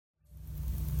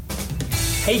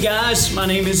Hey guys, my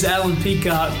name is Alan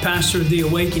Peacock, pastor of the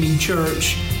Awakening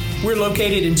Church. We're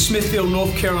located in Smithville,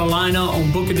 North Carolina on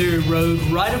Bookadary Road,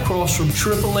 right across from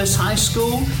Triple S High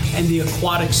School and the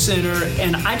Aquatic Center.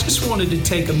 And I just wanted to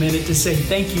take a minute to say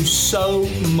thank you so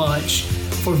much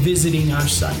for visiting our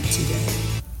site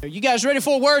today. Are you guys ready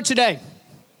for a word today?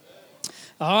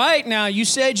 All right, now you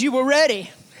said you were ready.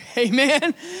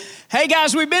 Amen. Hey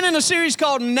guys, we've been in a series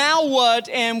called Now What,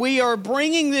 and we are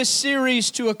bringing this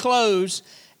series to a close.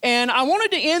 And I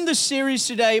wanted to end the series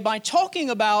today by talking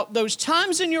about those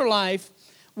times in your life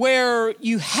where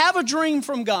you have a dream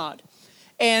from God,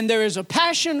 and there is a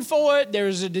passion for it, there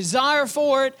is a desire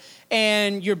for it,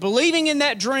 and you're believing in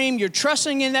that dream, you're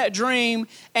trusting in that dream,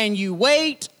 and you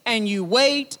wait, and you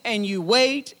wait, and you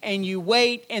wait, and you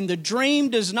wait, and the dream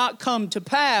does not come to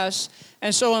pass.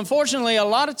 And so, unfortunately, a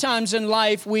lot of times in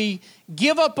life, we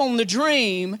give up on the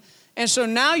dream, and so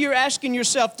now you're asking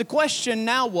yourself the question,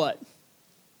 now what?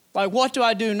 Like, what do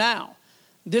I do now?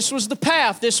 This was the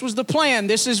path, this was the plan,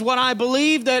 this is what I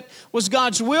believe that was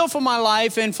God's will for my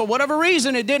life, and for whatever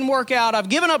reason, it didn't work out. I've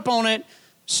given up on it,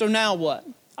 so now what?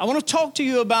 I want to talk to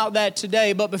you about that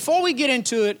today, but before we get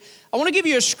into it, I want to give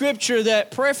you a scripture that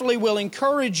prayerfully will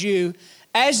encourage you,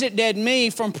 as it did me,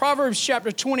 from Proverbs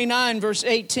chapter 29, verse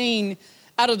 18,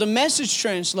 out of the Message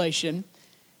translation.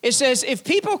 It says, if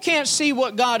people can't see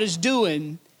what God is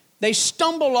doing, they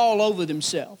stumble all over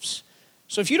themselves.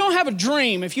 So if you don't have a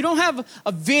dream, if you don't have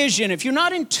a vision, if you're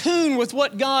not in tune with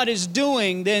what God is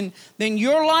doing, then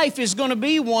your life is going to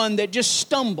be one that just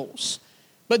stumbles.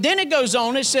 But then it goes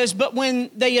on, it says, but when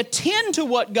they attend to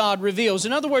what God reveals,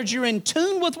 in other words, you're in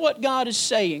tune with what God is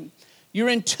saying, you're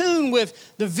in tune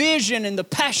with the vision and the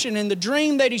passion and the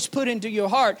dream that He's put into your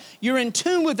heart, you're in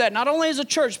tune with that, not only as a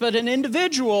church, but an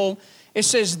individual, it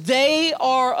says, they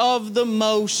are of the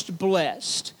most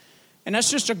blessed. And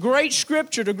that's just a great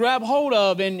scripture to grab hold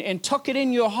of and tuck it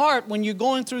in your heart when you're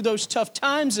going through those tough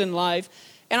times in life.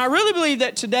 And I really believe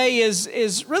that today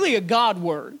is really a God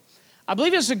word. I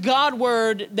believe it's a God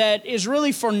word that is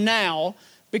really for now,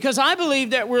 because I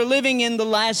believe that we're living in the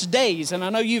last days. And I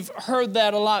know you've heard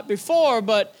that a lot before,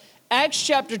 but Acts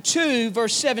chapter 2,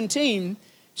 verse 17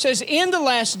 says, in the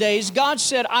last days, God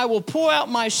said, I will pour out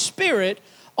my Spirit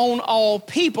on all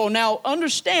people. Now,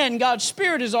 understand, God's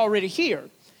Spirit is already here.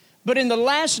 But in the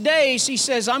last days, He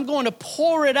says, I'm going to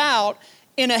pour it out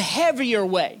in a heavier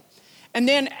way. And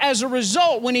then as a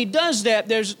result, when He does that,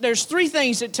 there's three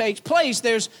things that take place.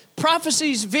 There's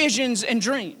prophecies, visions, and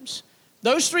dreams.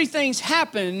 Those three things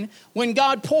happen when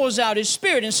God pours out His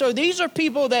Spirit. And so these are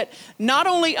people that not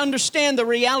only understand the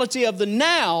reality of the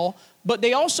now, but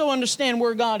they also understand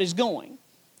where God is going.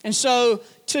 And so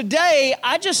today,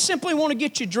 I just simply want to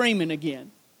get you dreaming again.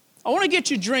 I want to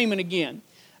get you dreaming again.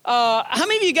 How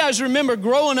many of you guys remember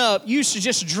growing up, you used to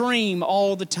just dream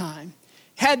all the time?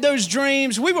 Had those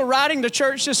dreams. We were riding to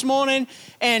church this morning,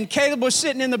 and Caleb was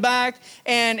sitting in the back,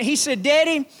 and he said,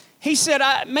 Daddy, he said,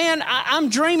 I'm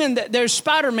dreaming that there's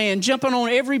Spider-Man jumping on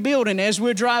every building as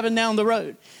we're driving down the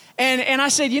road. And I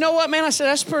said, you know what, man? I said,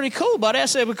 that's pretty cool, buddy. I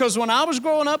said, because when I was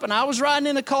growing up and I was riding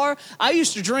in the car, I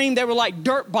used to dream they were like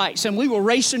dirt bikes, and we were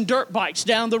racing dirt bikes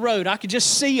down the road. I could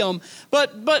just see them.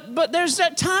 But there's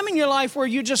that time in your life where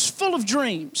you're just full of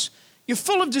dreams. You're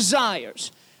full of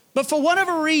desires. But for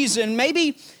whatever reason,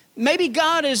 maybe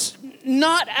God has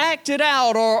not acted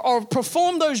out or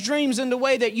performed those dreams in the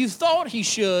way that you thought He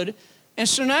should, and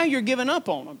so now you're giving up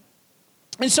on them.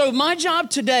 And so my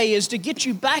job today is to get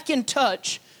you back in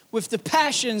touch with the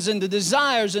passions and the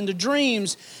desires and the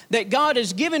dreams that God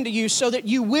has given to you, so that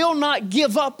you will not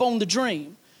give up on the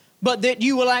dream, but that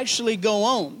you will actually go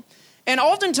on. And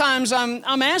oftentimes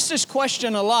I'm asked this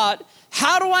question a lot: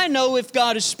 how do I know if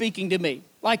God is speaking to me?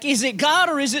 Like, is it God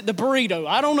or is it the burrito?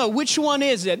 I don't know. Which one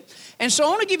is it? And so I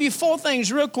want to give you four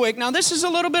things real quick. Now, this is a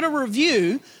little bit of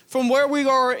review from where we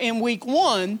are in week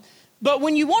 1. But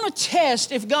when you want to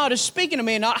test if God is speaking to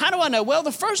me, now, how do I know? Well,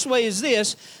 the first way is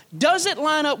this: does it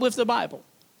line up with the Bible?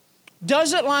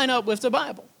 Does it line up with the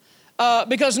Bible?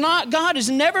 Because God is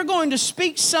never going to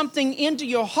speak something into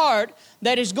your heart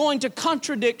that is going to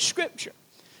contradict Scripture.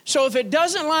 So if it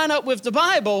doesn't line up with the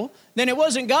Bible, then it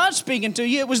wasn't God speaking to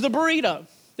you, it was the burrito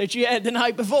that you had the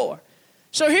night before.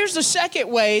 So here's the second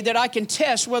way that I can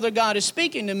test whether God is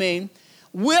speaking to me.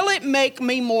 Will it make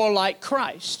me more like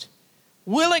Christ?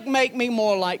 Will it make me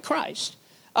more like Christ?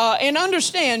 And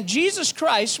understand, Jesus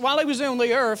Christ, while He was on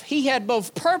the earth, He had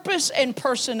both purpose and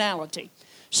personality.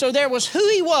 So there was who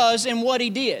He was and what He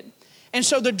did. And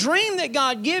so the dream that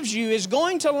God gives you is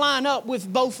going to line up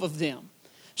with both of them.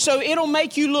 So it'll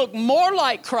make you look more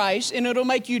like Christ, and it'll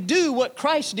make you do what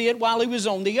Christ did while He was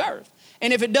on the earth.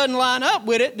 And if it doesn't line up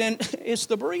with it, then it's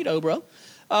the burrito, bro.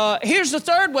 Here's the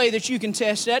third way that you can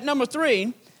test that. Number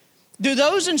 3, do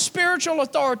those in spiritual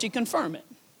authority confirm it?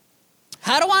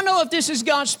 How do I know if this is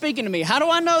God speaking to me? How do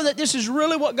I know that this is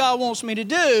really what God wants me to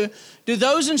do? Do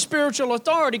those in spiritual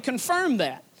authority confirm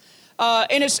that?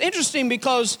 And it's interesting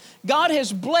because God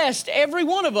has blessed every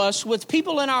one of us with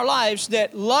people in our lives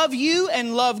that love you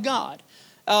and love God.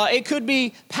 It could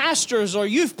be pastors or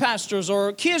youth pastors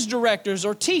or kids directors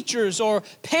or teachers or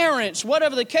parents,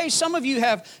 whatever the case. Some of you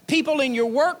have people in your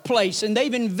workplace and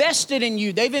they've invested in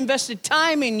you. They've invested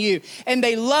time in you and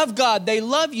they love God. They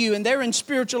love you and they're in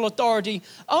spiritual authority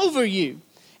over you,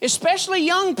 especially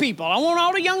young people. I want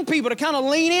all the young people to kind of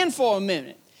lean in for a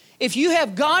minute. If you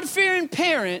have God-fearing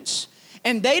parents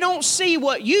and they don't see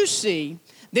what you see,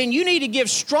 then you need to give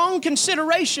strong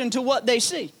consideration to what they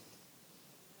see.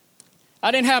 I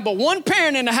didn't have but one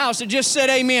parent in the house that just said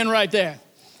amen right there.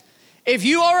 If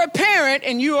you are a parent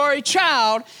and you are a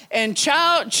child and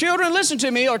children listen to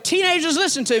me or teenagers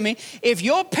listen to me, if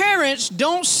your parents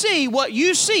don't see what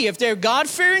you see, if they're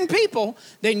God-fearing people,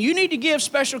 then you need to give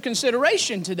special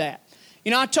consideration to that.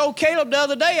 You know, I told Caleb the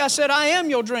other day, I said, I am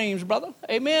your dreams, brother.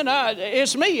 Amen.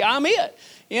 It's me. I'm it.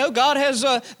 You know,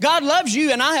 God loves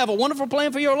you, and I have a wonderful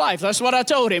plan for your life. That's what I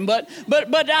told him. But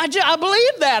I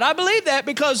believe that. I believe that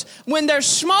because when they're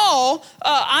small,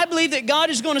 I believe that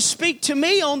God is going to speak to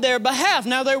me on their behalf.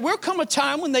 Now, there will come a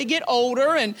time when they get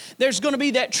older, and there's going to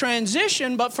be that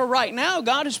transition. But for right now,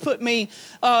 God has put me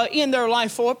in their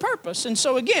life for a purpose. And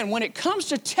so, again, when it comes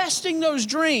to testing those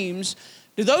dreams,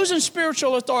 do those in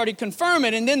spiritual authority confirm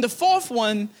it? And then the fourth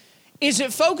one, is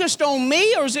it focused on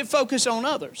me or is it focused on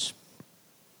others?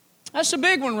 That's a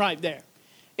big one right there.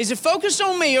 Is it focused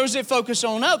on me or is it focused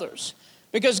on others?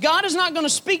 Because God is not going to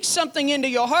speak something into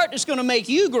your heart that's going to make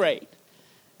you great.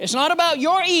 It's not about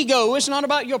your ego. It's not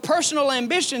about your personal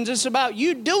ambitions. It's about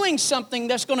you doing something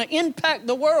that's going to impact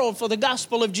the world for the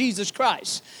gospel of Jesus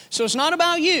Christ. So it's not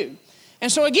about you.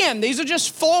 And so again, these are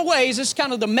just 4 ways. It's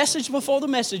kind of the message before the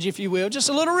message, if you will. Just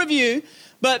a little review.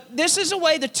 But this is a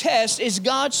way to test, is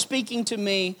God speaking to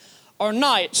me or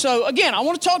not? So again, I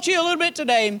want to talk to you a little bit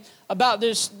today about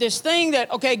this thing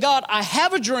that, okay, God, I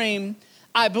have a dream.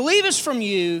 I believe it's from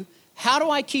you. How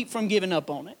do I keep from giving up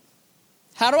on it?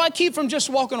 How do I keep from just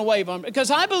walking away from it?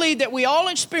 Because I believe that we all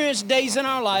experience days in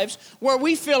our lives where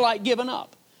we feel like giving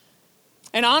up.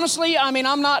 And honestly, I mean,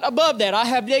 I'm not above that. I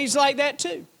have days like that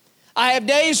too. I have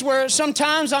days where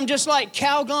sometimes I'm just like,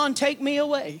 Calgon, take me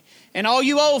away. And all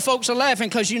you old folks are laughing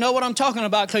because you know what I'm talking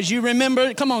about, because you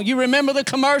remember, come on, you remember the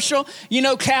commercial? You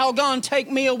know, Calgon,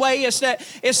 take me away.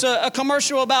 It's a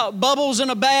commercial about bubbles in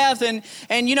a bath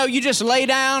and you know, you just lay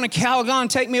down and Calgon,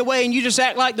 take me away, and you just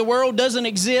act like the world doesn't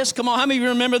exist. Come on, how many of you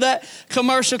remember that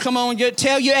commercial? Come on, you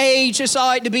tell your age, it's all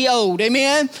right to be old,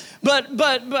 amen?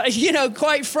 But you know,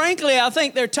 quite frankly, I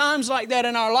think there are times like that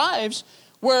in our lives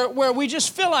where we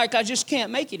just feel like I just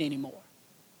can't make it anymore.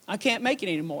 I can't make it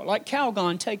anymore. Like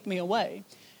Calgon, take me away.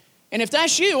 And if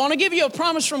that's you, I want to give you a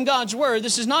promise from God's word.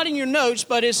 This is not in your notes,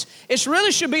 but it's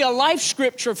really should be a life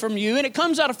scripture from you. And it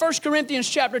comes out of 1 Corinthians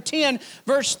chapter 10,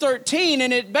 verse 13.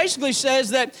 And it basically says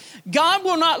that God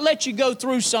will not let you go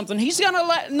through something. He's going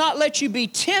to not let you be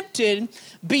tempted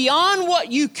beyond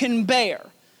what you can bear.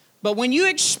 But when you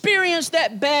experience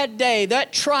that bad day,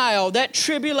 that trial, that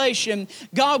tribulation,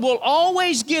 God will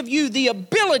always give you the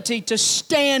ability to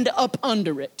stand up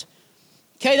under it.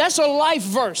 Okay, that's a life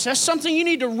verse. That's something you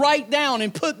need to write down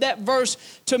and put that verse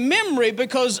to memory,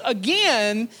 because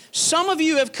again, some of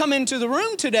you have come into the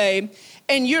room today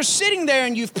and you're sitting there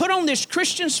and you've put on this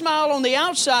Christian smile on the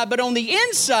outside, but on the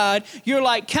inside, you're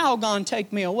like, Calgon,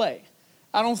 take me away.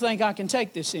 I don't think I can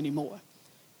take this anymore.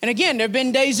 And again, there have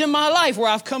been days in my life where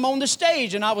I've come on the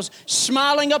stage and I was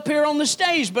smiling up here on the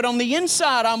stage, but on the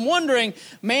inside, I'm wondering,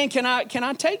 man, can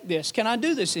I take this? Can I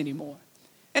do this anymore?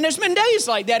 And there's been days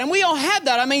like that, and we all have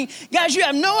that. I mean, guys, you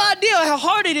have no idea how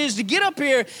hard it is to get up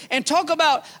here and talk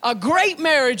about a great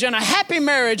marriage and a happy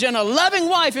marriage and a loving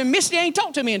wife, and Misty ain't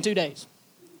talked to me in 2 days.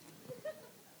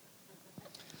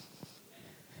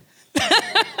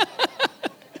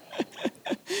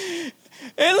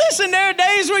 And listen, there are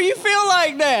days where you feel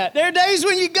like that. There are days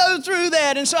when you go through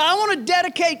that. And so I want to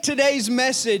dedicate today's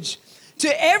message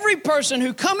to every person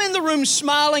who come in the room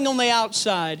smiling on the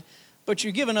outside, but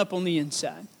you're giving up on the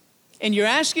inside. And you're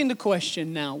asking the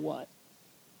question, now what?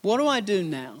 What do I do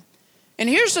now? And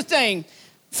here's the thing.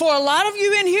 For a lot of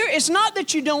you in here, it's not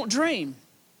that you don't dream.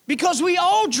 Because we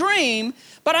all dream,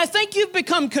 but I think you've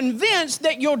become convinced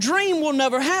that your dream will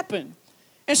never happen.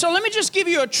 And so let me just give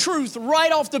you a truth right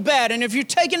off the bat. And if you're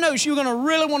taking notes, you're going to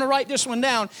really want to write this one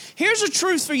down. Here's a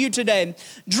truth for you today.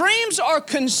 Dreams are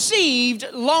conceived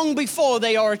long before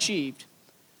they are achieved.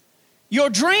 Your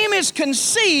dream is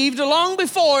conceived long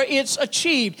before it's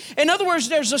achieved. In other words,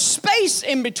 there's a space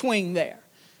in between there.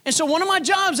 And so one of my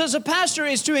jobs as a pastor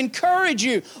is to encourage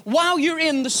you while you're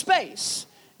in the space.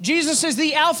 Jesus is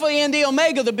the Alpha and the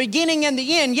Omega, the beginning and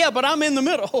the end. Yeah, but I'm in the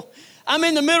middle. I'm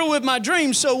in the middle with my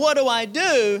dreams, so what do I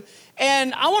do?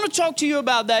 And I want to talk to you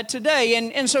about that today.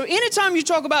 And so anytime you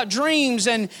talk about dreams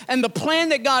and the plan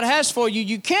that God has for you,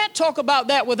 you can't talk about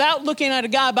that without looking at a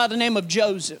guy by the name of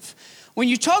Joseph. When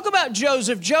you talk about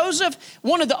Joseph,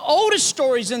 one of the oldest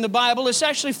stories in the Bible, is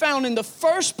actually found in the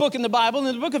first book in the Bible,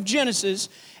 in the book of Genesis.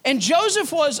 And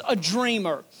Joseph was a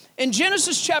dreamer. In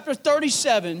Genesis chapter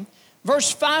 37,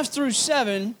 verse 5 through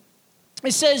 7,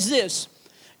 it says this: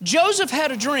 Joseph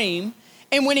had a dream,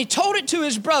 and when he told it to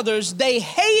his brothers, they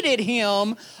hated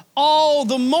him all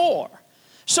the more.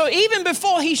 So even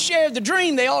before he shared the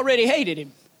dream, they already hated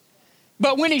him.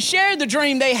 But when he shared the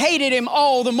dream, they hated him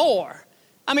all the more.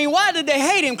 I mean, why did they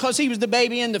hate him? Because he was the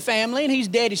baby in the family, and he's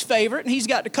daddy's favorite, and he's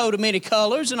got the coat of many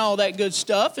colors and all that good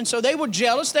stuff. And so they were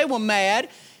jealous, they were mad.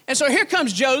 And so here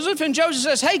comes Joseph, and Joseph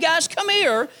says, hey guys, come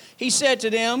here. He said to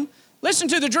them, listen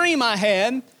to the dream I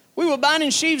had. We were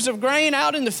binding sheaves of grain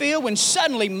out in the field when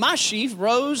suddenly my sheaf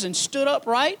rose and stood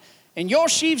upright, and your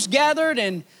sheaves gathered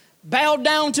and bowed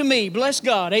down to me. Bless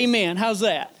God. Amen. How's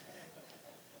that?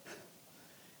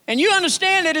 And you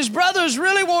understand that his brothers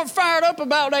really weren't fired up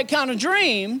about that kind of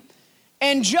dream.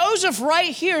 And Joseph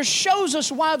right here shows us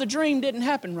why the dream didn't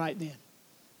happen right then.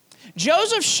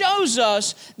 Joseph shows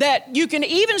us that you can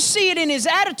even see it in his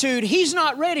attitude. He's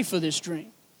not ready for this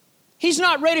dream. He's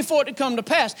not ready for it to come to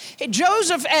pass.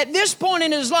 Joseph, at this point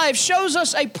in his life, shows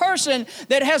us a person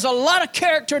that has a lot of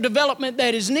character development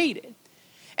that is needed.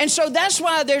 And so that's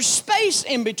why there's space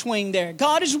in between there.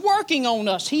 God is working on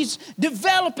us. He's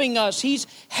developing us. He's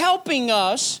helping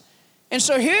us. And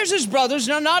so here's his brothers.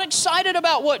 They're not excited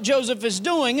about what Joseph is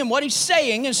doing and what he's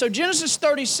saying. And so Genesis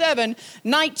 37,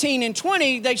 19 and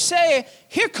 20, they say,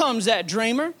 here comes that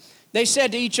dreamer. They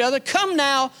said to each other, come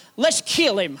now, let's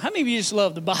kill him. How many of you just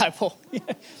love the Bible?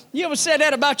 You ever said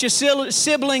that about your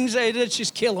siblings? Hey, let's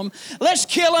just kill him. Let's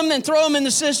kill him and throw him in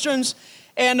the cisterns.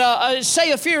 And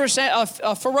say a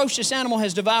ferocious animal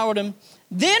has devoured him.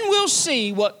 Then we'll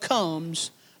see what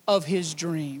comes of his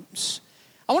dreams.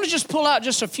 I want to just pull out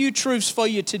just a few truths for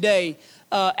you today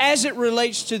as it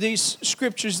relates to these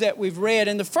scriptures that we've read.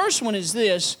 And the first one is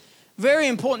this, very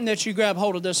important that you grab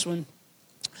hold of this one.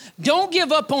 Don't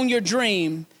give up on your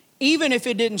dream, even if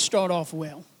it didn't start off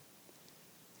well.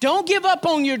 Don't give up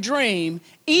on your dream,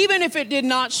 even if it did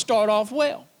not start off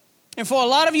well. And for a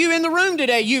lot of you in the room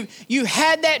today, you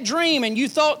had that dream and you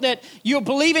thought that you're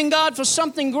believing God for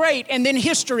something great, and then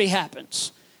history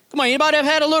happens. Come on, anybody have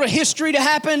had a little history to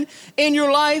happen in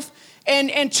your life?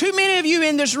 And too many of you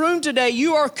in this room today,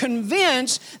 you are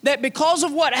convinced that because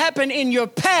of what happened in your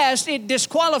past, it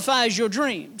disqualifies your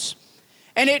dreams.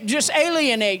 And it just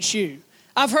alienates you.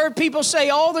 I've heard people say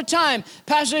all the time,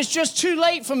 Pastor, it's just too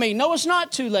late for me. No, it's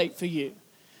not too late for you.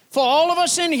 For all of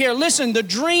us in here, listen, the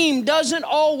dream doesn't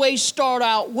always start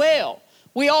out well.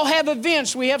 We all have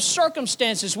events, we have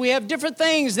circumstances, we have different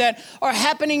things that are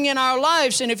happening in our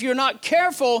lives. And if you're not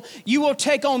careful, you will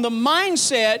take on the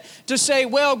mindset to say,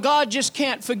 well, God just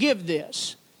can't forgive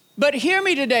this. But hear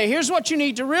me today. Here's what you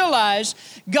need to realize.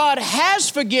 God has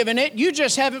forgiven it. You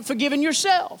just haven't forgiven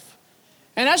yourself.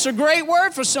 And that's a great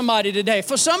word for somebody today.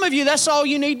 For some of you, that's all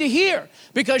you need to hear,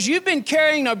 because you've been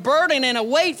carrying a burden and a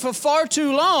weight for far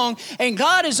too long, and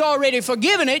God has already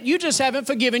forgiven it. You just haven't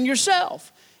forgiven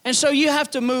yourself. And so you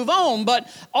have to move on. But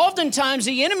oftentimes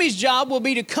the enemy's job will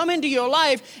be to come into your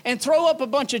life and throw up a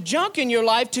bunch of junk in your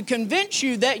life to convince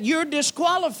you that you're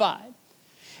disqualified.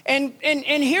 And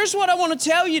here's what I want to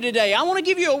tell you today. I want to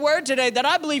give you a word today that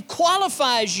I believe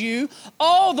qualifies you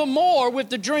all the more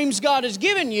with the dreams God has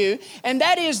given you. And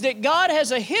that is that God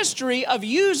has a history of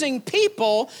using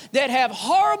people that have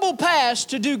horrible pasts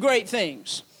to do great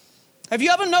things. Have you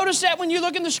ever noticed that when you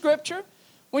look in the scripture?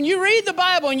 When you read the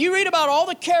Bible and you read about all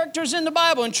the characters in the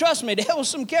Bible, and trust me, there were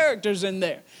some characters in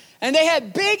there. And they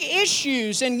had big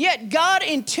issues, and yet God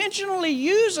intentionally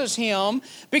uses him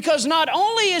because not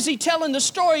only is he telling the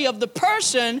story of the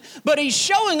person, but he's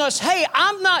showing us, hey,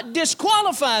 I'm not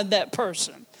disqualifying that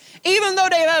person. Even though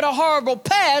they've had a horrible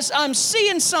past, I'm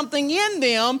seeing something in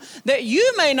them that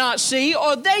you may not see,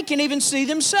 or they can even see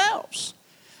themselves.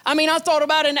 I mean, I thought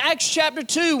about in Acts chapter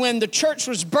 2 when the church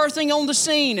was birthing on the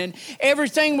scene and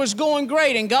everything was going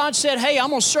great. And God said, hey, I'm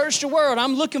going to search the world.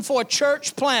 I'm looking for a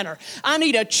church planter. I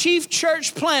need a chief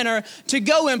church planter to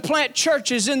go and plant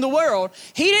churches in the world.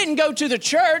 He didn't go to the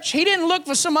church. He didn't look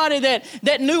for somebody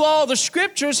that knew all the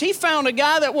scriptures. He found a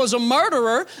guy that was a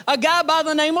murderer, a guy by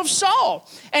the name of Saul.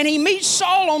 And he meets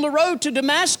Saul on the road to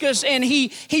Damascus, and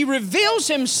he reveals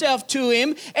himself to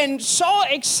him, and Saul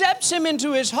accepts him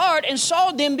into his heart, and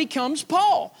Saul then becomes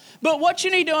Paul. But what you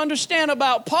need to understand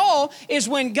about Paul is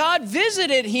when God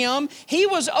visited him, he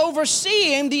was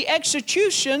overseeing the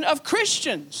execution of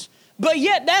Christians. But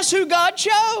yet that's who God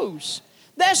chose.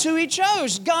 That's who he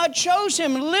chose. God chose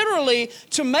him literally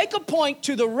to make a point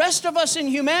to the rest of us in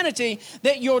humanity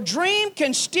that your dream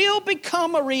can still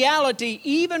become a reality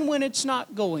even when it's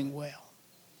not going well.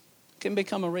 It can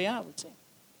become a reality.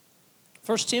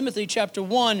 1 Timothy chapter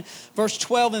 1, verse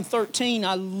 12 and 13.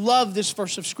 I love this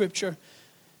verse of Scripture.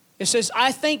 It says,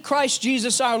 I thank Christ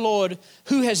Jesus our Lord,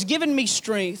 who has given me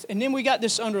strength. And then we got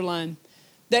this underlined,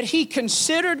 that he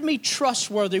considered me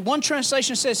trustworthy. One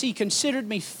translation says he considered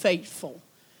me faithful.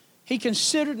 He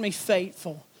considered me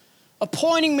faithful,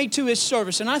 appointing me to his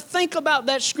service. And I think about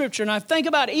that scripture, and I think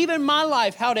about even my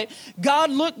life, how that God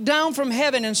looked down from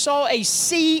heaven and saw a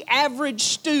C average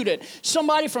student,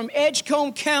 somebody from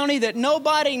Edgecombe County that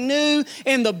nobody knew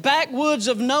in the backwoods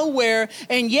of nowhere.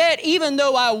 And yet, even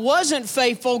though I wasn't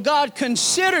faithful, God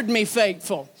considered me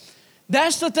faithful.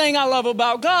 That's the thing I love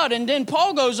about God. And then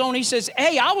Paul goes on, he says,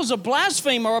 hey, I was a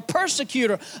blasphemer, a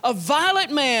persecutor, a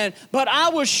violent man, but I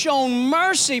was shown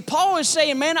mercy. Paul is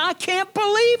saying, man, I can't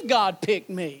believe God picked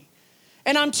me.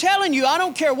 And I'm telling you, I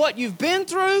don't care what you've been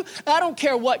through. I don't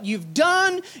care what you've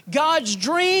done. God's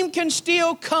dream can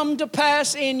still come to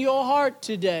pass in your heart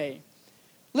today.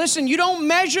 Listen, you don't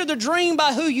measure the dream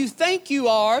by who you think you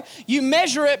are. You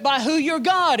measure it by who your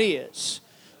God is.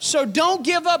 So don't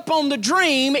give up on the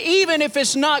dream, even if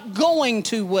it's not going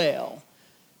too well.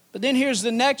 But then here's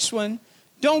the next one.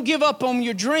 Don't give up on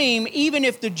your dream, even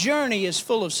if the journey is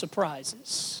full of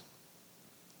surprises.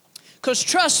 Because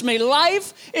trust me,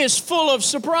 life is full of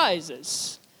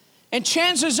surprises. And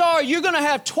chances are you're going to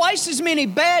have twice as many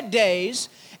bad days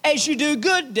as you do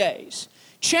good days.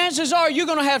 Chances are you're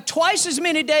going to have twice as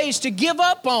many days to give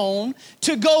up on,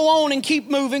 to go on and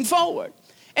keep moving forward.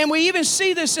 And we even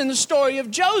see this in the story of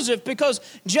Joseph, because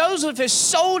Joseph is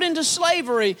sold into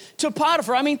slavery to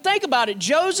Potiphar. I mean, think about it.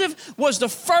 Joseph was the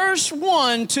first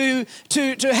one to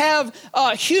have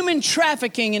human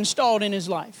trafficking installed in his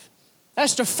life.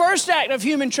 That's the first act of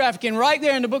human trafficking right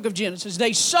there in the book of Genesis.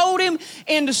 They sold him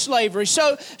into slavery.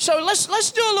 So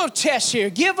let's do a little test here.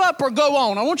 Give up or go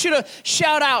on. I want you to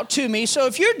shout out to me. So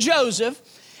if you're Joseph,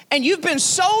 and you've been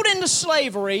sold into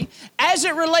slavery as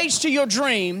it relates to your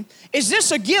dream, is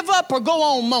this a give up or go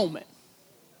on moment?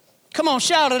 Come on,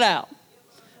 shout it out.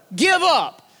 Give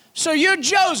up. So you're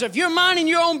Joseph, you're minding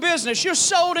your own business, you're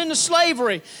sold into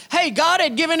slavery. Hey, God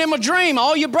had given him a dream.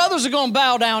 All your brothers are going to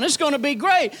bow down. It's going to be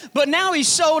great. But now he's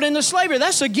sold into slavery.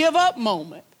 That's a give up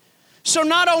moment. So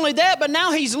not only that, but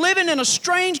now he's living in a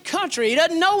strange country. He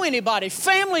doesn't know anybody,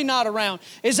 family not around.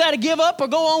 Is that a give up or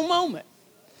go on moment?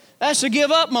 That's a give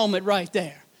up moment right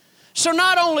there. So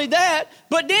not only that,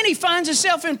 but then he finds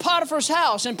himself in Potiphar's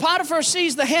house, and Potiphar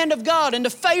sees the hand of God and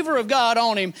the favor of God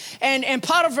on him, and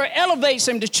Potiphar elevates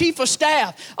him to chief of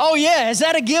staff. Oh yeah, is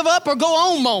that a give up or go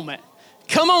on moment?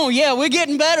 Come on, yeah, we're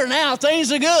getting better now.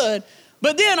 Things are good.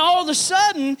 But then all of a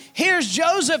sudden, here's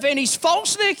Joseph, and he's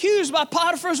falsely accused by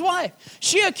Potiphar's wife.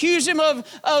 She accused him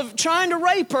of trying to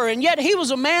rape her, and yet he was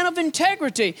a man of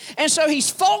integrity. And so he's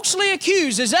falsely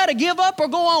accused. Is that a give up or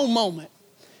go on moment?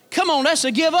 Come on, that's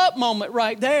a give up moment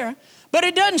right there. But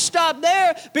it doesn't stop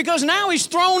there, because now he's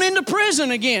thrown into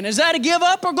prison again. Is that a give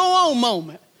up or go on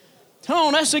moment? Come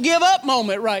on, that's a give up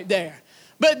moment right there.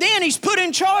 But then he's put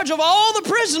in charge of all the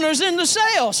prisoners in the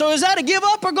cell. So is that a give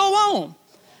up or go on?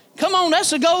 Come on,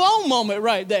 that's a go on moment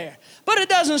right there. But it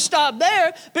doesn't stop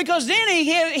there, because then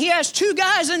he has two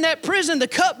guys in that prison, the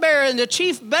cupbearer and the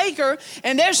chief baker,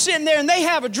 and they're sitting there and they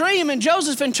have a dream, and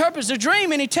Joseph interprets the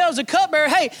dream, and he tells the cupbearer,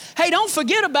 hey, don't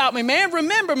forget about me, man,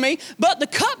 remember me. But the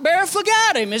cupbearer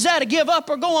forgot him. Is that a give up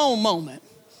or go on moment?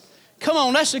 Come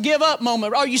on, that's a give up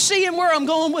moment. Are you seeing where I'm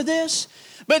going with this?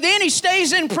 But then he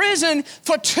stays in prison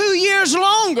for 2 years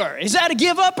longer. Is that a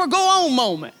give up or go on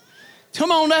moment? Come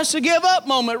on, that's a give up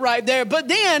moment right there. But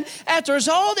then, after it's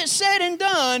all that's said and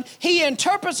done, he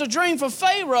interprets a dream for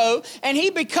Pharaoh, and he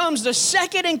becomes the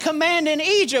second in command in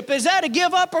Egypt. Is that a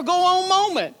give up or go on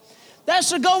moment? That's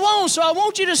to go on. So I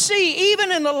want you to see,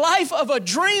 even in the life of a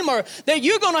dreamer, that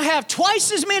you're going to have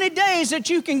twice as many days that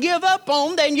you can give up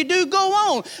on than you do go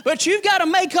on. But you've got to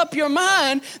make up your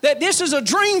mind that this is a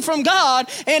dream from God,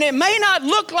 and it may not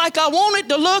look like I want it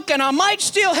to look, and I might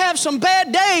still have some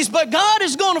bad days, but God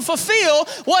is going to fulfill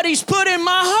what He's put in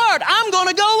my heart. I'm going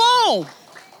to go on.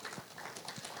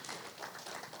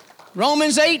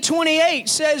 Romans 8:28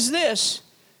 says this,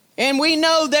 and we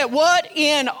know that what?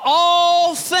 In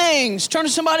all things, turn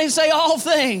to somebody and say all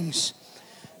things,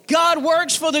 God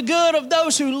works for the good of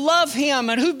those who love Him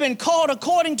and who've been called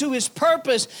according to His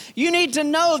purpose. You need to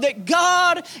know that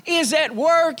God is at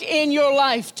work in your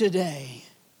life today,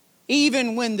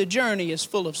 even when the journey is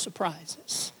full of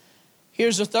surprises.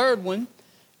 Here's a third one.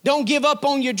 Don't give up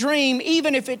on your dream,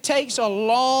 even if it takes a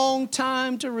long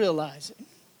time to realize it.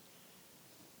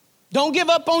 Don't give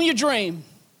up on your dream,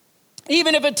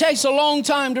 even if it takes a long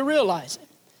time to realize it.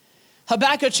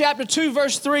 Habakkuk chapter 2,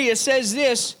 verse 3, it says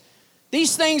this,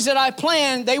 these things that I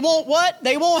plan, they won't what?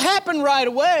 They won't happen right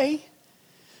away.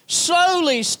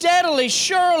 Slowly, steadily,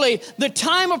 surely, the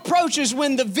time approaches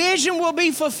when the vision will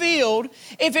be fulfilled.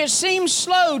 If it seems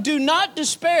slow, do not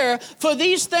despair, for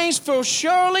these things will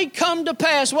surely come to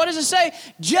pass. What does it say?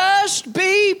 Just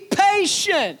be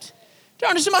patient.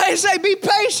 Turn to somebody and say, be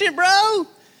patient, bro.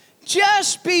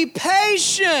 Just be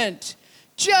patient.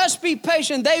 Just be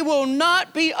patient. They will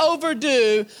not be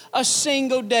overdue a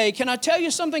single day. Can I tell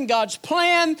you something? God's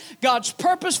plan, God's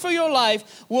purpose for your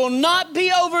life will not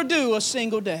be overdue a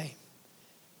single day.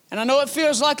 And I know it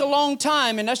feels like a long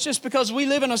time, and that's just because we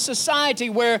live in a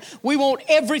society where we want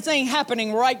everything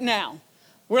happening right now.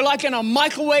 We're like in a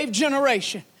microwave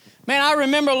generation. Man, I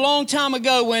remember a long time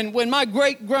ago when my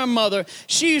great-grandmother,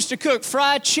 she used to cook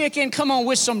fried chicken, come on,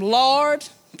 with some lard.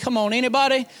 Come on,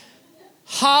 anybody?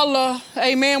 Holla,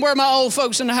 amen. Where are my old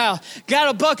folks in the house?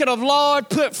 Got a bucket of lard,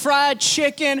 put fried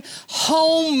chicken,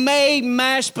 homemade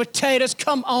mashed potatoes.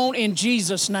 Come on, in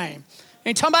Jesus' name.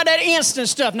 Ain't talking about that instant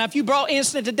stuff. Now, if you brought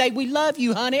instant today, we love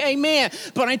you, honey, amen.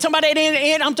 But I ain't talking about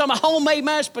that. I'm talking about homemade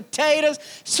mashed potatoes,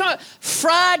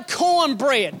 fried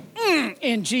cornbread,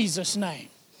 in Jesus' name.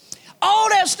 All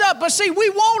that stuff. But see, we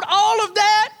want all of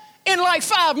that in like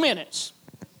 5 minutes.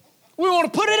 We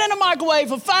want to put it in a microwave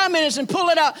for 5 minutes and pull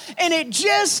it out. And it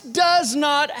just does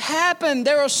not happen.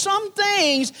 There are some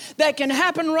things that can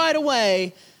happen right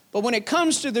away. But when it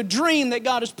comes to the dream that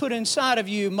God has put inside of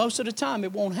you, most of the time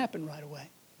it won't happen right away.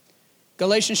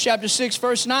 Galatians chapter 6,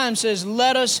 verse 9 says,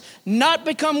 let us not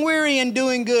become weary in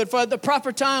doing good, for at the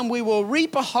proper time we will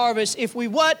reap a harvest if we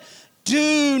what?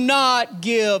 Do not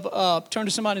give up. Turn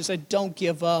to somebody and say, don't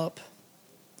give up.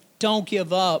 Don't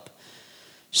give up.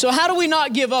 So how do we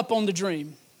not give up on the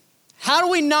dream? How do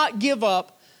we not give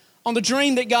up on the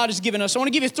dream that God has given us? I want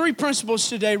to give you 3 principles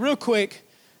today real quick.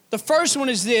 The first one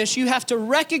is this. You have to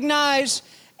recognize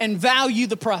and value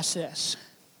the process.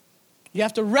 You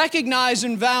have to recognize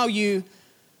and value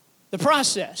the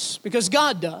process because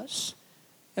God does.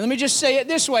 And let me just say it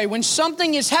this way. When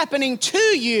something is happening to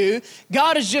you,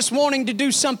 God is just wanting to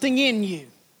do something in you.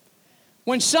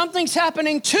 When something's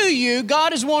happening to you,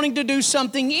 God is wanting to do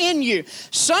something in you.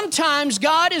 Sometimes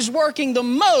God is working the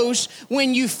most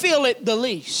when you feel it the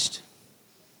least.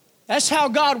 That's how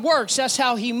God works. That's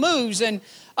how He moves. And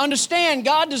understand,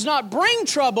 God does not bring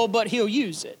trouble, but He'll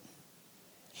use it.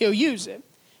 He'll use it.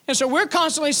 And so we're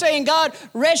constantly saying, God,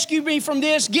 rescue me from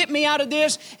this, get me out of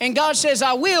this. And God says,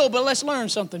 I will, but let's learn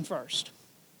something first.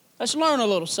 Let's learn a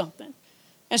little something.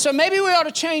 And so maybe we ought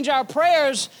to change our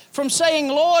prayers from saying,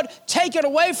 Lord, take it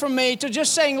away from me, to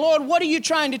just saying, Lord, what are you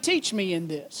trying to teach me in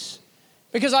this?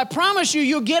 Because I promise you,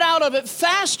 you'll get out of it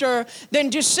faster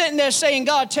than just sitting there saying,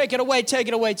 God, take it away, take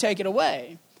it away, take it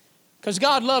away. Because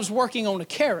God loves working on a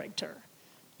character.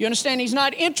 You understand? He's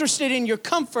not interested in your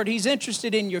comfort. He's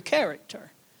interested in your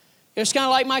character. It's kind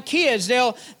of like my kids.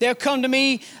 They'll come to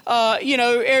me,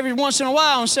 every once in a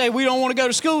while and say, we don't want to go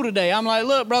to school today. I'm like,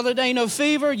 look, brother, there ain't no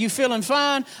fever. You feeling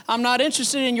fine? I'm not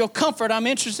interested in your comfort. I'm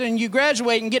interested in you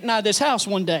graduating and getting out of this house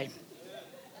one day.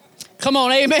 Come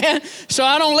on, amen. So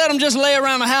I don't let them just lay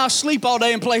around the house, sleep all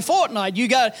day and play Fortnite. You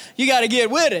got to get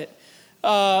with it.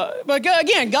 But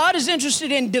again, God is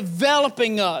interested in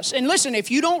developing us. And listen,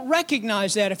 if you don't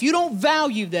recognize that, if you don't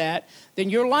value that, then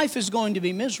your life is going to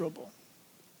be miserable.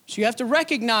 So you have to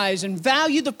recognize and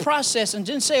value the process and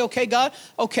then say, okay, God,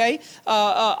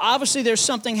 obviously there's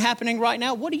something happening right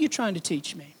now. What are you trying to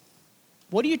teach me?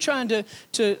 What are you trying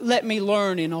to let me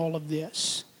learn in all of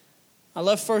this? I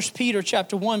love 1 Peter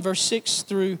chapter 1, verse 6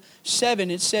 through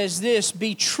 7. It says this,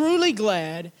 be truly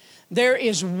glad, there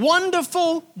is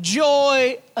wonderful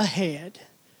joy ahead.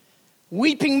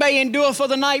 Weeping may endure for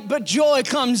the night, but joy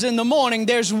comes in the morning.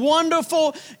 There's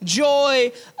wonderful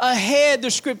joy ahead, the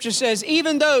scripture says.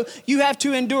 Even though you have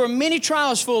to endure many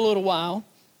trials for a little while,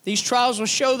 these trials will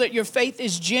show that your faith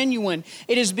is genuine.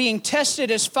 It is being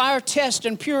tested as fire tests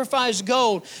and purifies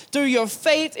gold. Through your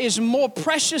faith is more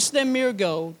precious than mere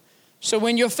gold. So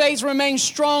when your faith remains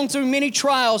strong through many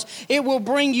trials, it will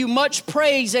bring you much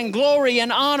praise and glory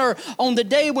and honor on the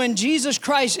day when Jesus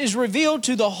Christ is revealed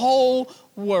to the whole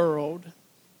world.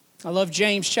 I love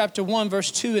James chapter 1,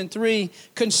 verse 2 and 3.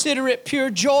 Consider it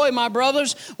pure joy, my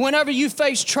brothers, whenever you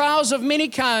face trials of many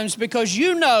kinds, because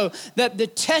you know that the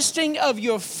testing of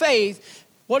your faith,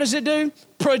 what does it do?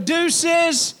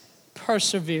 Produces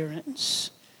perseverance.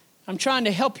 I'm trying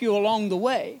to help you along the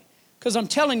way, because I'm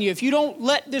telling you, if you don't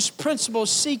let this principle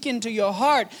seek into your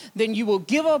heart, then you will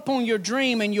give up on your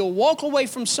dream and you'll walk away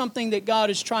from something that God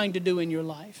is trying to do in your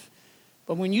life.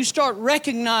 But when you start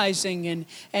recognizing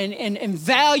and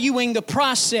valuing the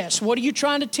process, what are you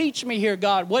trying to teach me here,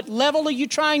 God? What level are you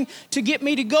trying to get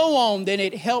me to go on? Then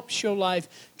it helps your life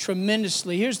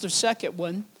tremendously. Here's the second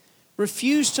one.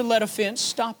 Refuse to let offense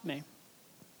stop me.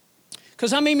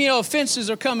 Because how many of you know offenses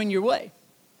are coming your way?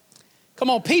 Come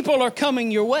on, people are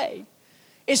coming your way.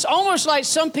 It's almost like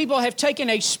some people have taken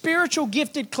a spiritual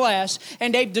gifted class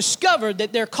and they've discovered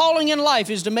that their calling in life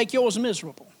is to make yours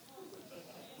miserable.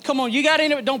 Come on, you got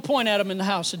anybody? Don't point at them in the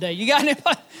house today. You got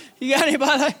anybody? You got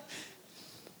anybody?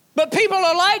 But people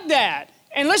are like that.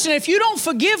 And listen, if you don't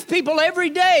forgive people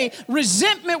every day,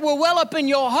 resentment will well up in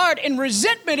your heart, and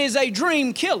resentment is a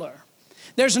dream killer.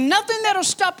 There's nothing that'll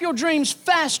stop your dreams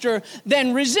faster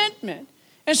than resentment.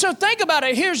 And so think about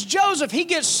it. Here's Joseph. He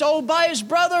gets sold by his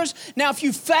brothers. Now, if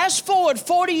you fast forward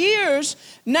 40 years,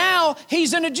 now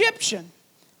he's an Egyptian.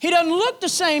 He doesn't look the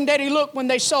same that he looked when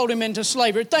they sold him into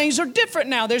slavery. Things are different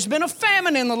now. There's been a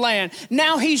famine in the land.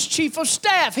 Now he's chief of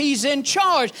staff. He's in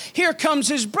charge. Here comes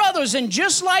his brothers. And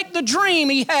just like the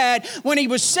dream he had when he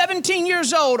was 17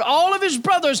 years old, all of his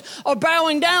brothers are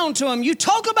bowing down to him. You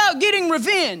talk about getting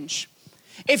revenge.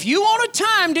 If you want a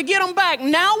time to get them back,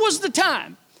 now was the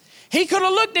time. He could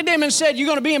have looked at them and said, you're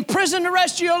going to be in prison the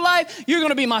rest of your life. You're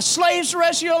going to be my slaves the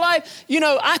rest of your life. You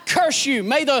know, I curse you.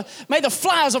 May the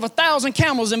flies of 1,000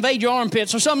 camels invade your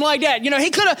armpits or something like that. You know, he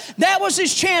could have, that was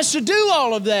his chance to do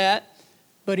all of that,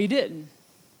 but he didn't.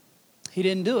 He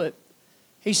didn't do it.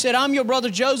 He said, I'm your brother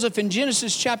Joseph. In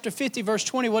Genesis chapter 50, verse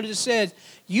 20, what did it say?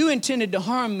 You intended to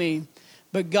harm me,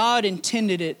 but God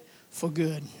intended it for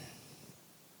good.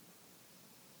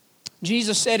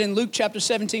 Jesus said in Luke chapter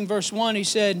 17, verse 1, he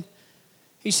said,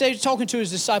 talking to his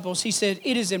disciples, he said,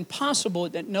 it is impossible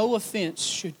that no offense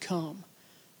should come.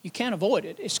 You can't avoid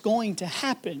it. It's going to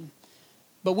happen.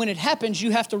 But when it happens, you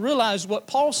have to realize what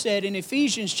Paul said in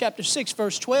Ephesians chapter 6,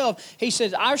 verse 12. He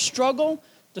says, our struggle,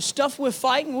 the stuff we're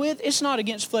fighting with, it's not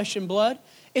against flesh and blood.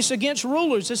 It's against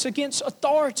rulers. It's against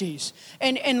authorities.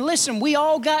 And listen, we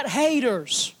all got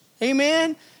haters.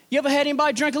 Amen? You ever had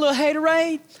anybody drink a little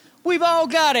haterade? We've all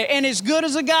got it. And as good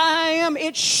as a guy I am,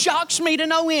 it shocks me to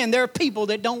no end. There are people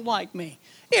that don't like me.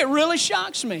 It really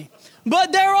shocks me.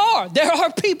 But there are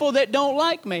people that don't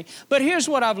like me. But here's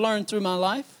what I've learned through my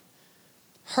life.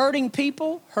 Hurting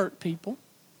people hurt people.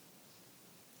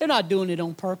 They're not doing it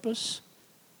on purpose.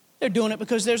 They're doing it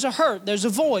because there's a hurt, there's a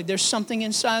void, there's something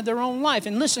inside their own life.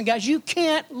 And listen, guys, you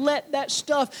can't let that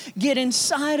stuff get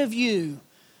inside of you.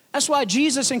 That's why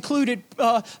Jesus included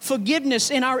forgiveness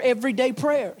in our everyday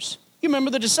prayers. You remember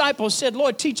the disciples said,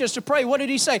 Lord, teach us to pray. What did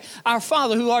he say? Our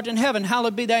Father who art in heaven,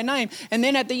 hallowed be thy name. And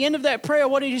then at the end of that prayer,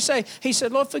 what did he say? He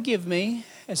said, Lord, forgive me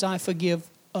as I forgive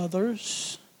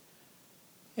others.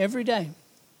 Every day,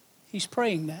 he's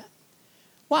praying that.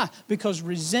 Why? Because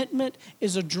resentment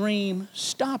is a dream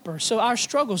stopper. So our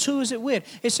struggles, who is it with?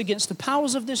 It's against the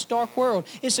powers of this dark world.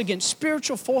 It's against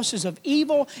spiritual forces of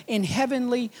evil in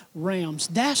heavenly realms.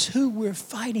 That's who we're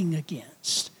fighting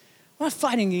against. We're not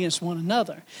fighting against one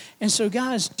another. And so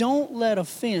guys, don't let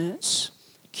offense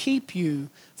keep you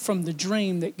from the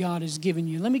dream that God has given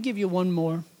you. Let me give you one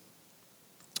more.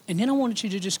 And then I wanted you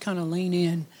to just kind of lean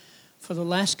in for the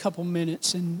last couple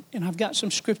minutes. And I've got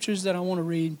some scriptures that I want to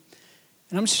read.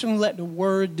 And I'm just going to let the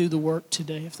word do the work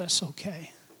today, if that's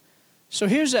okay. So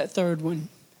here's that third one.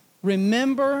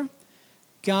 Remember,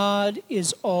 God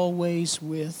is always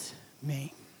with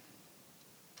me.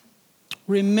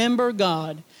 Remember,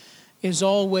 God is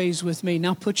always with me.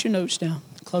 Now put your notes down.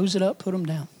 Close it up, put them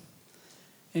down.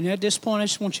 And at this point, I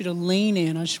just want you to lean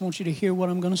in. I just want you to hear what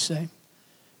I'm going to say.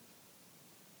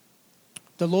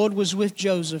 The Lord was with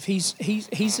Joseph.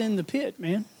 He's in the pit,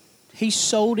 man. He's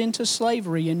sold into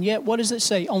slavery. And yet, what does it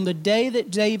say? On the day that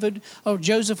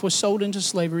Joseph was sold into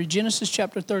slavery, Genesis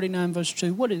chapter 39, verse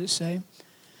 2, what did it say?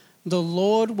 The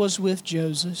Lord was with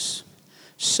Joseph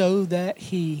so that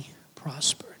he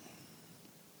prospered.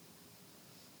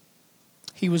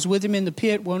 He was with him in the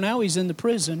pit. Well, now he's in the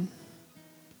prison.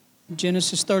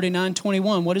 Genesis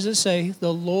 39:21. What does it say?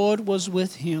 The Lord was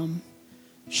with him,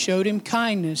 showed him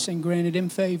kindness, and granted him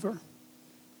favor.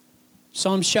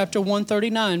 Psalms chapter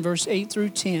 139, verse 8 through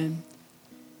 10.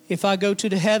 If I go to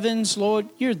the heavens, Lord,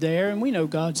 you're there. And we know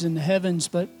God's in the heavens,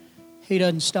 but he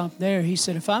doesn't stop there. He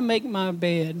said, if I make my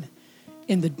bed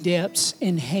in the depths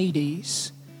in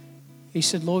Hades, he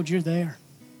said, Lord, you're there.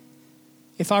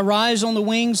 If I rise on the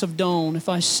wings of dawn, if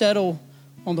I settle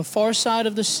on the far side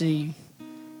of the sea,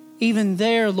 even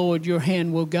there, Lord, your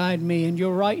hand will guide me and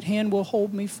your right hand will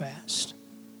hold me fast.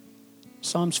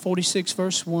 Psalms 46,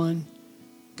 verse 1.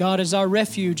 God is our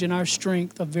refuge and our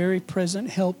strength, a very present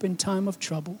help in time of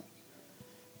trouble.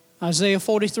 Isaiah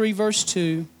 43, verse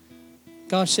 2.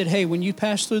 God said, hey, when you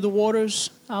pass through the waters,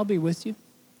 I'll be with you.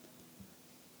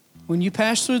 When you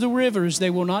pass through the rivers, they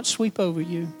will not sweep over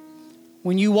you.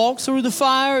 When you walk through the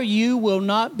fire, you will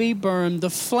not be burned. The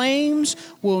flames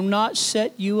will not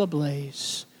set you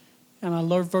ablaze. And I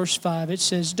love verse 5. It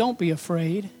says, don't be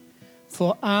afraid,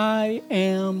 for I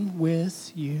am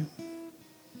with you.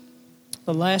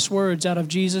 The last words out of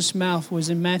Jesus' mouth was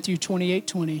in Matthew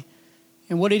 28:20.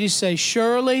 And what did he say?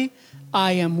 Surely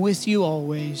I am with you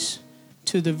always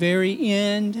to the very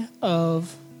end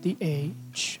of the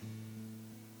age.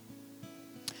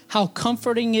 How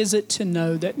comforting is it to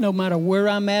know that no matter where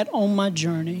I'm at on my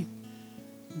journey,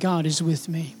 God is with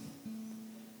me.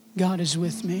 God is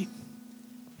with me.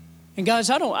 And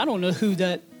guys, I don't know who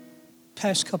that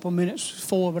past couple minutes was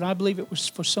for, but I believe it was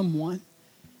for someone.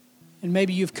 And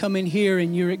maybe you've come in here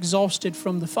and you're exhausted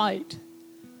from the fight.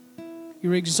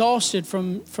 You're exhausted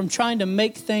from trying to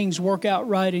make things work out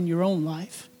right in your own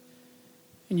life.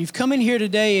 And you've come in here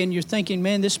today and you're thinking,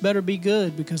 man, this better be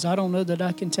good because I don't know that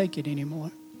I can take it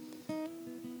anymore.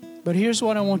 But here's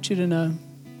what I want you to know.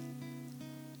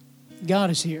 God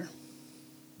is here.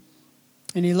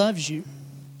 And he loves you.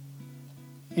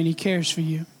 And he cares for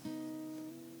you.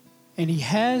 And he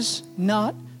has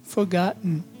not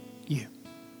forgotten you.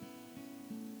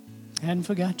 Hadn't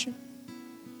forgot you.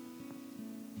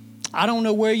 I don't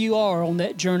know where you are on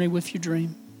that journey with your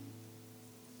dream.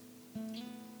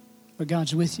 But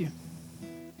God's with you.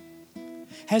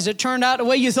 Has it turned out the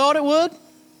way you thought it would?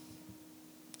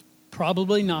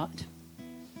 Probably not.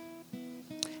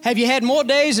 Have you had more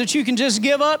days that you can just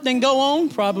give up than go on?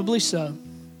 Probably so.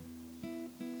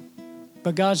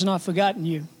 But God's not forgotten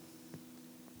you.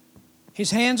 His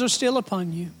hands are still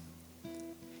upon you.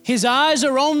 His eyes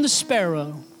are on the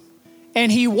sparrow,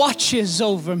 and he watches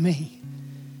over me.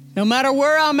 No matter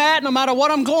where I'm at, no matter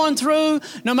what I'm going through,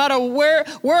 no matter where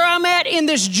I'm at in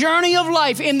this journey of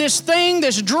life, in this thing,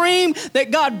 this dream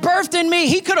that God birthed in me,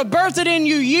 he could have birthed it in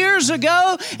you years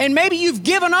ago, and maybe you've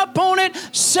given up on it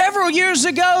several years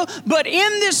ago, but in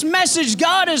this message,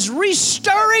 God is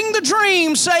restirring the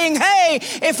dream, saying, hey,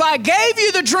 if I gave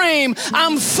you the dream,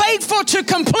 I'm faithful to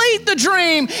complete the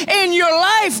dream in your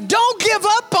life. Don't give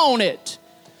up on it.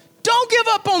 Don't give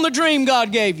up on the dream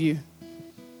God gave you.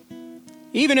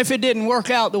 Even if it didn't work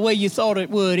out the way you thought it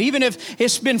would, even if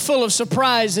it's been full of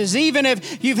surprises, even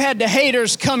if you've had the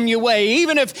haters come your way,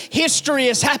 even if history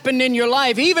has happened in your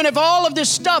life, even if all of this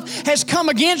stuff has come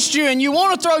against you and you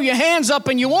want to throw your hands up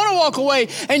and you want to walk away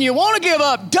and you want to give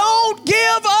up, don't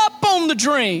give up on the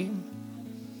dream,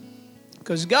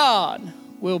 because God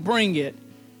will bring it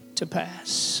to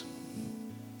pass.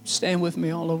 Stand with me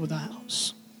all over the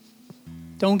house.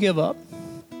 Don't give up.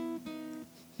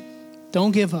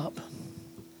 Don't give up.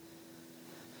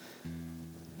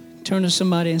 Turn to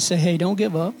somebody and say, hey, don't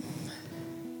give up.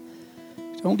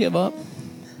 Don't give up.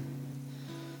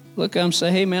 Look at them and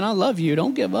say, hey, man, I love you.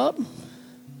 Don't give up.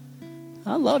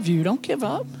 I love you. Don't give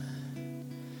up.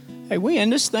 Hey, we in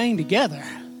this thing together.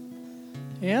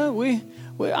 Yeah,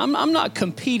 I'm not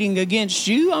competing against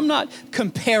you. I'm not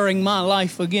comparing my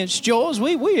life against yours.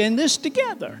 We're in this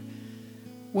together.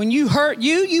 When you hurt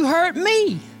you, you hurt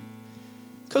me.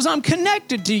 Because I'm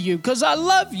connected to you, because I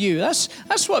love you. That's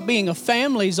what being a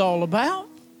family is all about.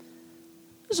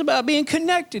 It's about being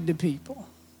connected to people.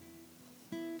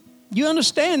 You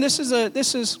understand, it's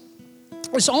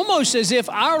almost as if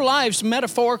our lives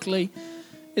metaphorically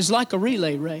is like a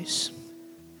relay race.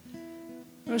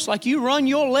 It's like you run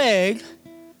your leg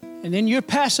and then you're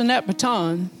passing that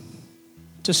baton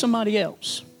to somebody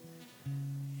else.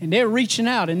 And they're reaching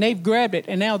out and they've grabbed it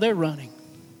and now they're running.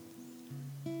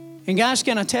 And guys,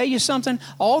 can I tell you something?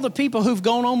 All the people who've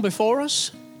gone on before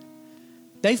us,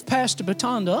 they've passed the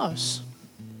baton to us.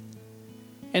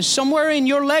 And somewhere in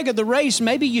your leg of the race,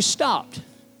 maybe you stopped.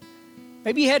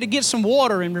 Maybe you had to get some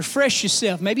water and refresh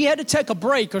yourself. Maybe you had to take a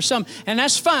break or something. And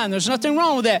that's fine. There's nothing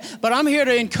wrong with that. But I'm here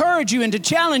to encourage you and to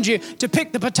challenge you to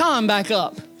pick the baton back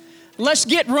up. Let's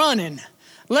get running.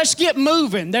 Let's get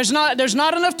moving. There's not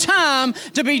enough time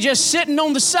to be just sitting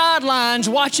on the sidelines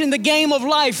watching the game of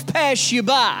life pass you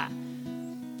by.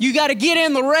 You got to get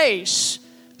in the race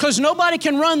because nobody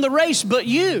can run the race but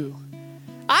you.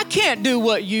 I can't do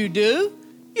what you do.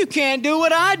 You can't do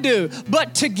what I do.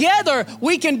 But together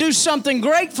we can do something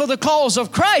great for the cause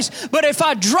of Christ. But if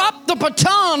I drop the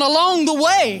baton along the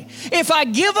way, if I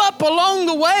give up along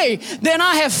the way, then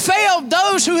I have failed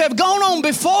those who have gone on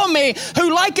before me,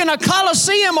 who like in a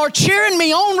coliseum are cheering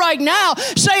me on right now,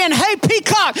 saying, hey,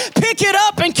 Peacock, pick it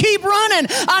up and keep running.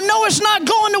 I know it's not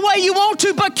going the way you want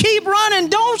to, but keep running.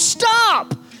 Don't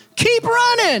stop. Keep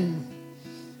running.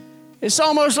 It's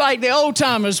almost like the old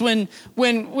timers when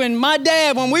my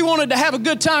dad, when we wanted to have a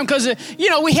good time, because,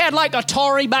 we had like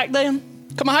Atari back then.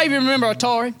 Come on, how you remember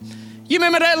Atari? You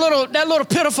remember that little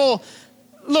pitiful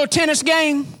little tennis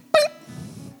game? Bing,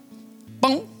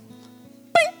 boom,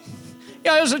 bing.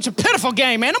 Yeah, it was such a pitiful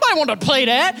game, man. Nobody wanted to play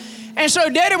that. And so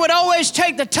Daddy would always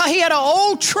take he had an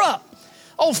old truck,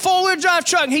 old four-wheel drive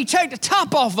truck, and he'd take the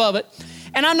top off of it.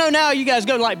 And I know now you guys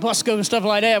go to like Busco and stuff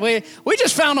like that. We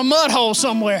just found a mud hole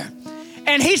somewhere.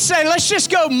 And he'd say, let's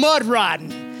just go mud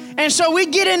riding. And so we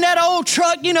get in that old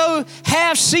truck,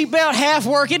 half seatbelt, half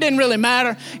work. It didn't really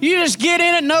matter. You just get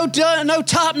in it, no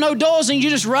top, no doors, and you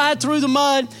just ride through the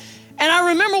mud. And I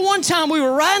remember one time we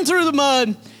were riding through the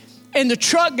mud, and the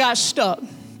truck got stuck.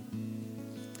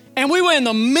 And we were in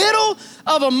the middle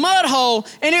of a mud hole,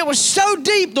 and it was so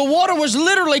deep, the water was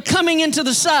literally coming into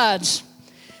the sides.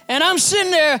 And I'm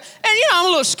sitting there, and I'm a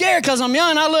little scared because I'm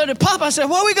young. I looked at Pop. I said,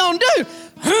 what are we going to do?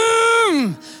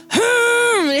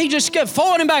 He just kept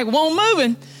forward and back, won't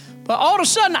moving. But all of a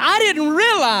sudden, I didn't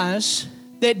realize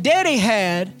that Daddy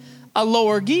had a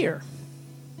lower gear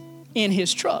in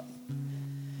his truck.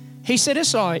 He said,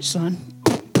 it's all right, son.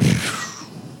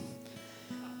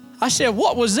 I said,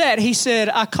 what was that? He said,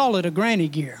 I call it a granny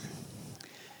gear.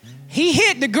 He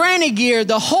hit the granny gear,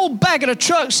 the whole back of the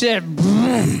truck said,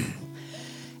 boom.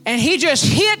 And he just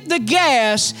hit the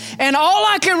gas, and all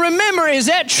I can remember is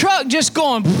that truck just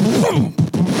going boom,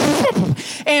 boom,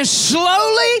 and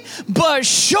slowly but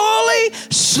surely,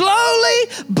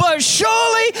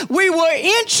 we were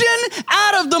inching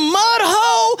out of the mud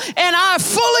hole, and I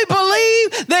fully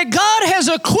believe that God has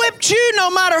equipped you,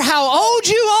 no matter how old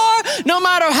you are, no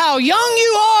matter how young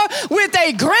you are, with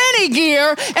a granny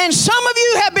gear, and some of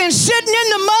you have been sitting in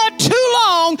the mud too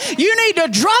long. You need to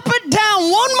drop it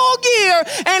down one more gear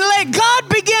and let God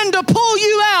begin to pull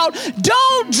you out.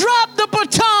 Don't drop the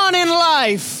baton in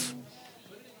life.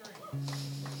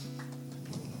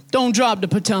 Don't drop the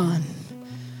baton.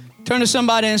 Turn to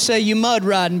somebody and say, you mud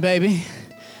riding, baby.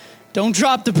 Don't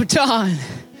drop the baton.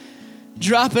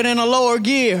 Drop it in a lower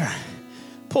gear.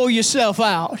 Pull yourself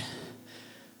out.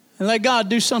 And let God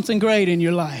do something great in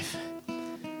your life.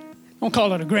 Don't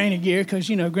call it a granny gear because,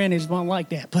 grannies won't like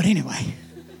that. But anyway.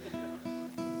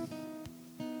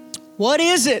 What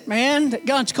is it, man, that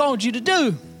God's called you to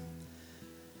do?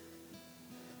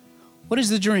 What is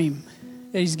the dream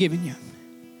that He's given you?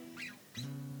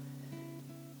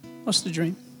 What's the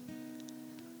dream?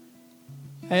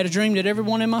 I had a dream that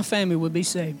everyone in my family would be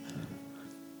saved.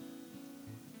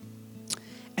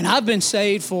 And I've been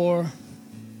saved for,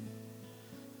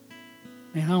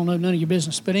 I don't know, none of your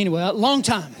business. But anyway, a long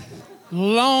time.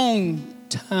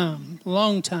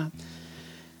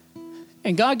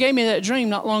 And God gave me that dream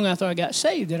not long after I got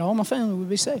saved, that all my family would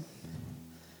be saved.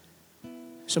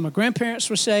 So my grandparents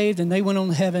were saved, and they went on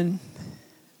to heaven.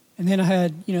 And then I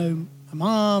had, my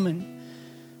mom and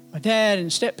my dad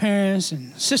and step-parents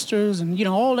and sisters and,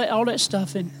 all that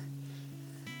stuff. And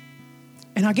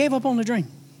I gave up on the dream.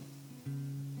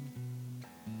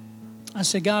 I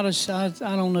said, God, I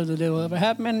don't know the deal will ever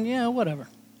happen, and whatever.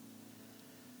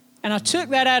 And I took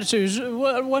that attitude. It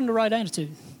wasn't the right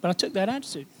attitude, but I took that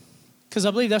attitude because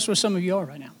I believe that's where some of you are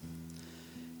right now.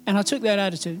 And I took that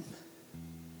attitude.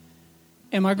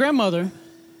 And my grandmother,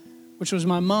 which was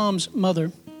my mom's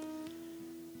mother,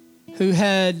 who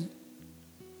had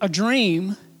a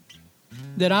dream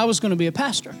that I was going to be a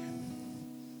pastor.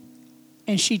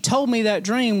 And she told me that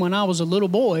dream when I was a little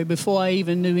boy before I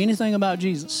even knew anything about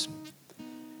Jesus.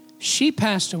 She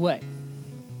passed away.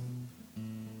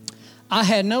 I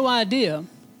had no idea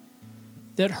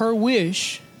that her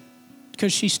wish,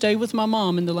 because she stayed with my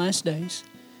mom in the last days,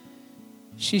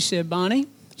 she said, Bonnie,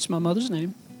 it's my mother's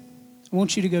name, I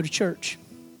want you to go to church.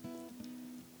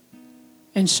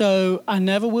 And so I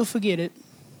never will forget it.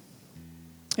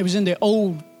 It was in the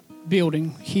old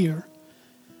building here.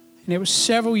 And it was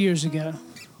several years ago,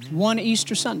 one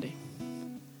Easter Sunday.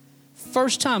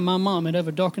 First time my mom had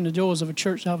ever darkened the doors of a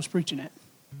church I was preaching at.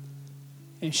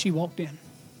 And she walked in.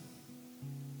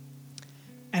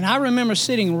 And I remember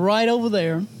sitting right over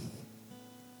there,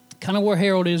 kind of where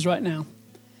Harold is right now.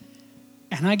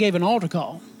 And I gave an altar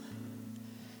call.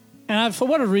 And for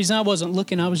whatever reason, I wasn't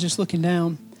looking. I was just looking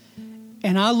down.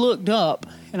 And I looked up,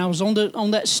 and I was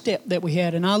on that step that we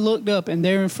had. And I looked up, and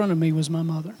there in front of me was my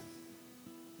mother.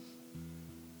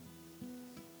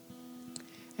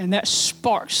 And that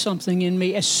sparked something in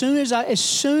me. As soon as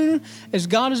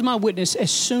God is my witness, as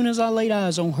soon as I laid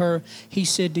eyes on her, he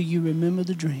said, do you remember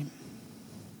the dream?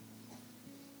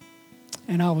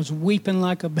 And I was weeping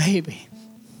like a baby,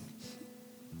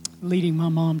 leading my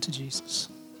mom to Jesus.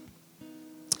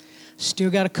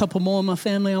 Still got a couple more in my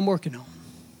family I'm working on.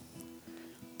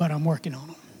 But I'm working on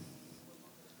them.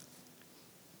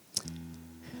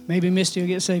 Maybe Misty will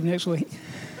get saved next week.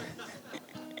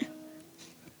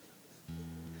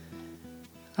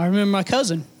 I remember my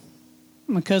cousin.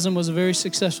 My cousin was a very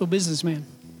successful businessman.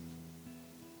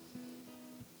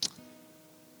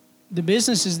 The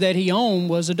businesses that he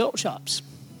owned was adult shops.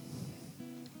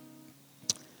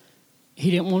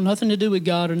 He didn't want nothing to do with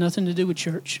God or nothing to do with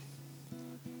church.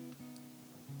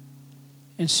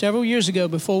 And several years ago,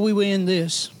 before we were in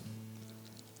this,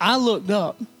 I looked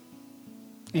up,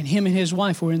 and him and his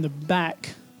wife were in the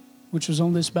back, which was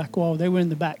on this back wall. They were in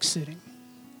the back sitting.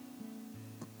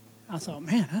 I thought,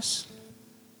 man, that's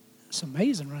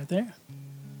amazing right there.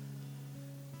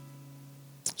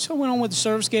 So I went on with the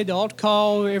service, gave the altar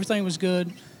call, everything was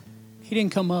good. He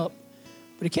didn't come up,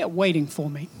 but he kept waiting for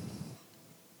me.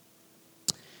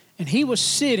 And he was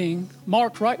sitting,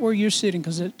 marked right where you're sitting,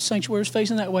 because the sanctuary is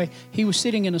facing that way. He was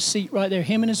sitting in a seat right there,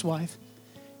 him and his wife.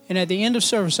 And at the end of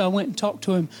service, I went and talked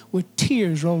to him with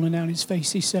tears rolling down his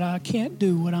face. He said, I can't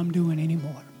do what I'm doing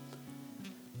anymore.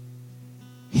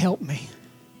 Help me.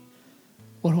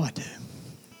 What do I do?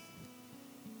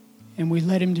 And we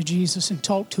led him to Jesus and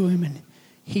talked to him, and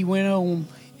he went home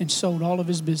and sold all of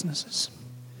his businesses.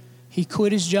 He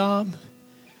quit his job.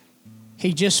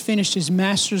 He just finished his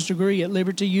master's degree at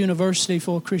Liberty University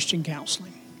for Christian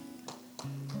counseling.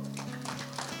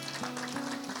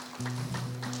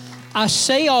 I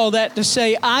say all that to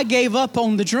say I gave up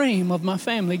on the dream of my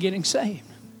family getting saved.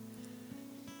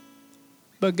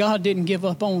 But God didn't give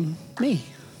up on me.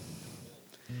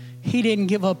 He didn't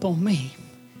give up on me.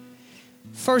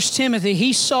 1 Timothy,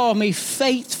 he saw me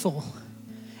faithful.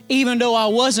 Even though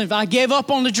I gave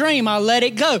up on the dream, I let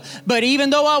it go. But even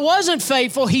though I wasn't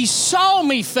faithful, he saw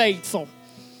me faithful.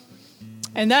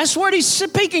 And that's what he's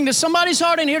speaking to somebody's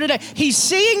heart in here today. He's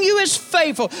seeing you as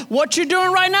faithful. What you're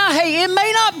doing right now, hey, it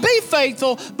may not be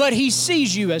faithful, but he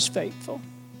sees you as faithful.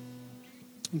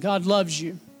 And God loves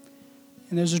you.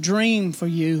 And there's a dream for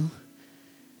you.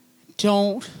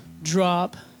 Don't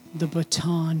drop the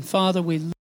baton. Father, we